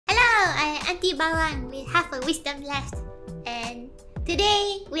Aunty Bawang with half a wisdom left. And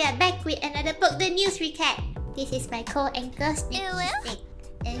today, we are back with another Pokde News Recap. This is my co-anchor, Snake.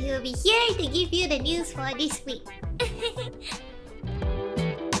 And he will be here to give you the news for this week.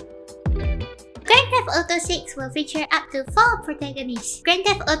 Grand Theft Auto 6 will feature up to 4 protagonists. Grand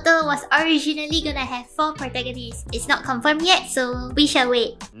Theft Auto was originally gonna have 4 protagonists. It's not confirmed yet, so we shall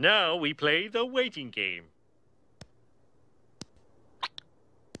wait. Now we play the waiting game.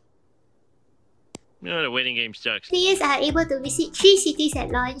 No, the waiting game sucks. Players are able to visit 3 cities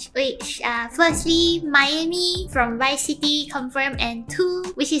at launch, which are firstly Miami from Vice City confirmed, and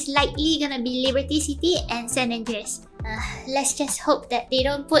 2 which is likely gonna be Liberty City and San Andreas. Let's just hope that they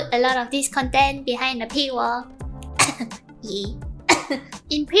don't put a lot of this content behind the paywall. Yeah.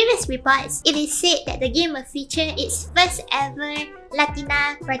 In previous reports, it is said that the game will feature its first ever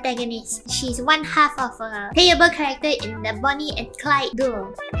Latina protagonist. She's one half of a playable character in the Bonnie and Clyde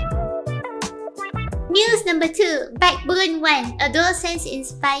duo. News number 2, Backbone 1, a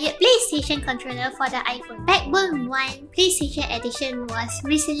DualSense-inspired PlayStation controller for the iPhone. Backbone 1 PlayStation Edition was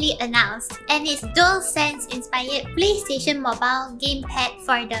recently announced, and it's DualSense-inspired PlayStation mobile gamepad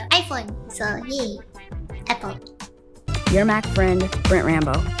for the iPhone. So yay, Apple. Your Mac friend, Brent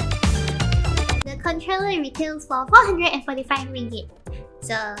Rambo. The controller retails for 445 ringgit.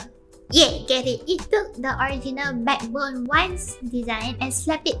 So yeah, get it. It took the original Backbone 1's design and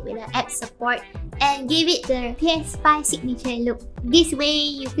slapped it with the app support and gave it the PS5 signature look. This way,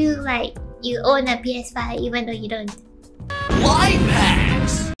 you feel like you own a PS5 even though you don't. Life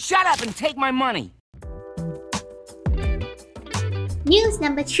hacks! Shut up and take my money! News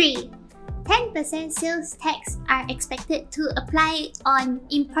number 3. 10% sales tax are expected to apply on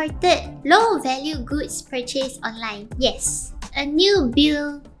imported low-value goods purchased online. Yes, a new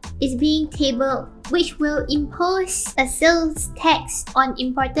bill is being tabled which will impose a sales tax on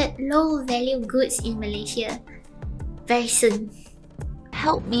imported low-value goods in Malaysia very soon.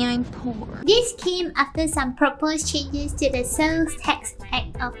 Help me, I'm poor. This came after some proposed changes to the Sales Tax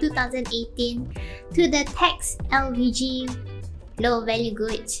Act of 2018 to the tax LVG low-value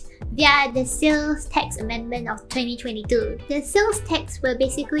goods via the Sales Tax Amendment of 2022. The sales tax will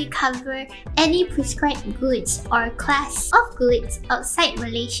basically cover any prescribed goods or class of goods outside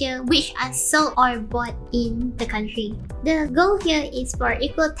Malaysia which are sold or bought in the country. The goal here is for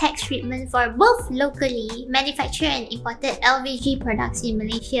equal tax treatment for both locally manufactured and imported LVG products in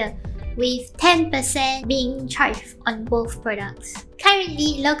Malaysia, with 10% being charged on both products.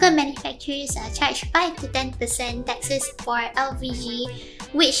 Currently, local manufacturers are charged 5 to 10% taxes for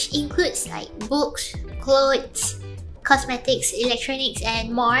LVG, which includes like books, clothes, cosmetics, electronics,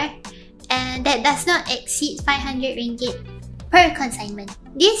 and more, and that does not exceed 500 ringgit per consignment.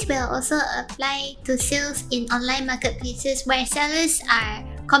 This will also apply to sales in online marketplaces where sellers are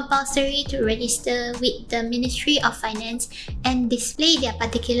compulsory to register with the Ministry of Finance and display their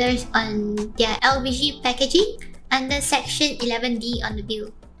particulars on their LVG packaging under Section 11D on the bill.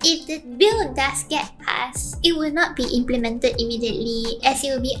 If the bill does get passed, it will not be implemented immediately, as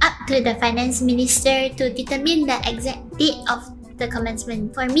it will be up to the Finance Minister to determine the exact date of the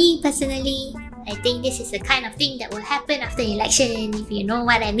commencement. For me personally, I think this is the kind of thing that will happen after election, if you know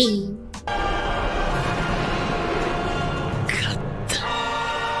what I mean.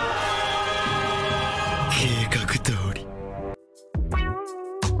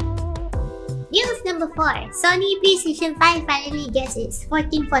 News number 4. Sony PlayStation 5 finally gets its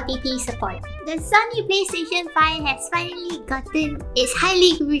 1440p support. The Sony PlayStation 5 has finally gotten its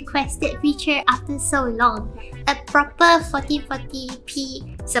highly requested feature after so long, a proper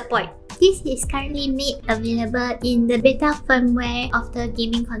 1440p support. This is currently made available in the beta firmware of the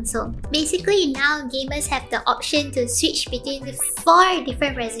gaming console. Basically, now gamers have the option to switch between 4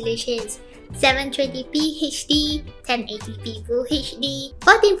 different resolutions: 720p HD, 1080p Full HD,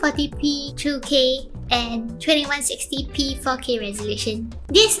 1440p 2K, and 2160p 4K resolution.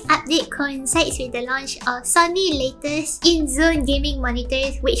 This update coincides with the launch of Sony's latest in-zone gaming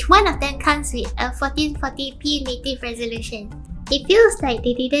monitors, which one of them comes with a 1440p native resolution. It feels like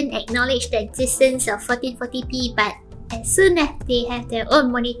they didn't acknowledge the existence of 1440p, but as soon as they have their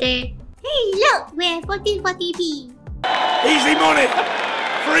own monitor, hey look, we have 1440p! Easy money!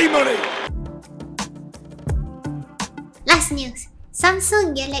 Free money! Last news,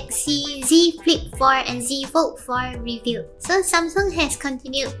 Samsung Galaxy Z Flip 4 and Z Fold 4 revealed. So Samsung has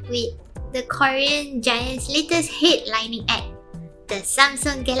continued with the Korean giant's latest headlining act, the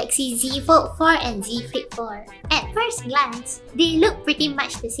Samsung Galaxy Z Fold 4 and Z Flip 4. At first glance, they look pretty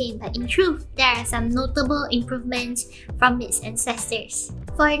much the same, but in truth, there are some notable improvements from its ancestors.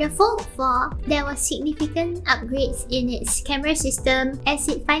 For the Fold 4, there were significant upgrades in its camera system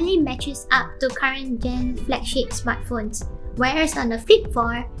as it finally matches up to current gen flagship smartphones, whereas on the Flip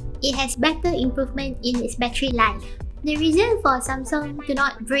 4, it has better improvement in its battery life. The reason for Samsung to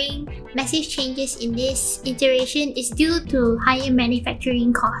not bring massive changes in this iteration is due to higher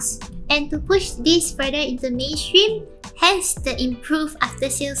manufacturing costs. And to push this further into mainstream, hence the improved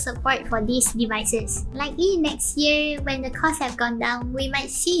after-sales support for these devices. Likely next year, when the costs have gone down, we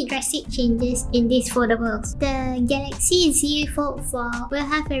might see drastic changes in these foldables. The Galaxy Z Fold 4 will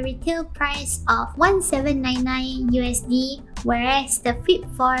have a retail price of $1799 USD, whereas the Flip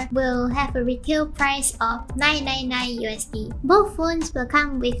 4 will have a retail price of $999 USD. Both phones will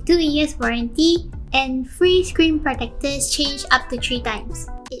come with 2 years warranty and free screen protectors change up to 3 times.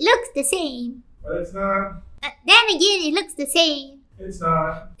 It looks the same. But it's not. Then again, it looks the same. It's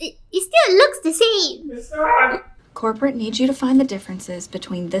not. It still looks the same. It's not. Corporate needs you to find the differences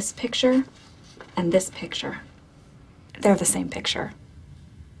between this picture and this picture. They're the same picture.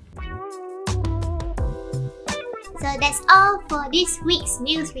 So that's all for this week's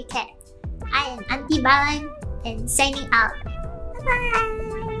news recap. I am Aunty Bawang and signing out. Bye-bye!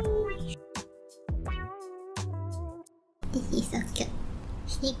 This is so cute.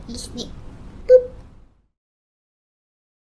 Sneaky sneak.